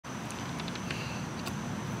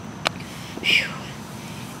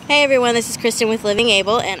Hey everyone, this is Kristen with Living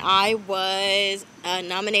Able, and I was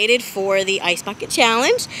nominated for the Ice Bucket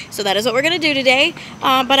Challenge, so that is what we're going to do today.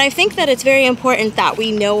 But I think that it's very important that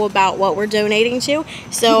we know about what we're donating to,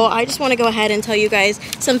 so I just want to go ahead and tell you guys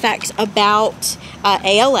some facts about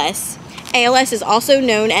ALS. ALS is also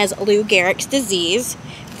known as Lou Gehrig's disease.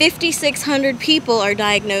 5,600 people are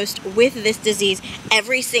diagnosed with this disease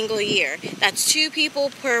every single year. That's 2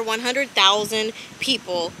 people per 100,000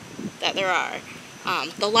 people that there are.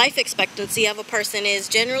 The life expectancy of a person is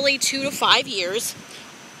generally 2 to 5 years.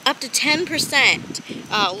 Up to 10%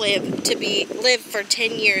 live for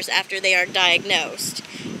 10 years after they are diagnosed.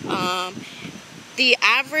 The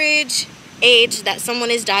average age that someone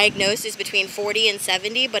is diagnosed is between 40 and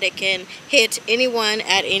 70, but it can hit anyone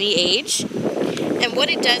at any age. And what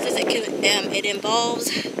it does is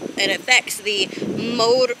it affects the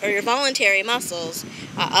motor or voluntary muscles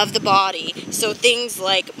of the body. So things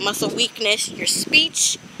like muscle weakness, your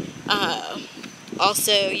speech,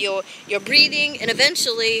 also your breathing, and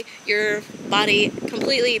eventually your body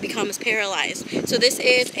completely becomes paralyzed. So this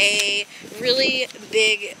is a really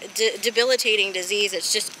big, debilitating disease.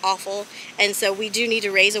 It's just awful, and so we do need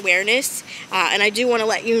to raise awareness. And I do want to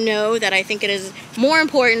let you know that I think it is more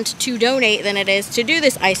important to donate than it is to do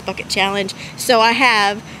this Ice Bucket Challenge. So I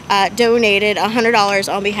have donated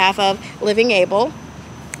 $100 on behalf of Living Able.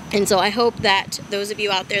 And so I hope that those of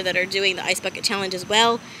you out there that are doing the Ice Bucket Challenge as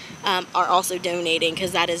well are also donating,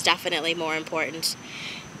 because that is definitely more important.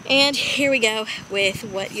 And here we go with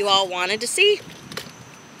what you all wanted to see.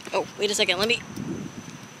 Oh, wait a second, let me...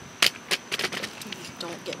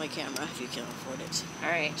 Don't get my camera if you can't afford it.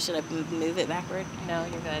 Alright. Should I move it backward? No,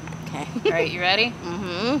 you're good. Okay. Alright, you ready?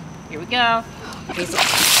 Mm-hmm. Here we go. Okay, so...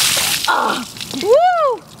 Oh!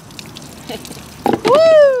 Woo!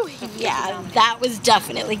 Woo! Yeah, that was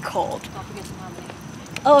definitely cold. Don't forget to nominate.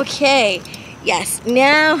 Okay, yes,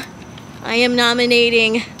 now I am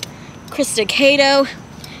nominating Krista Cato,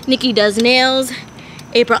 Nikki Does Nails,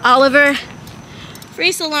 April Oliver,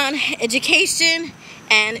 Free Salon Education,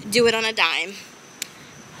 and Do It on a Dime.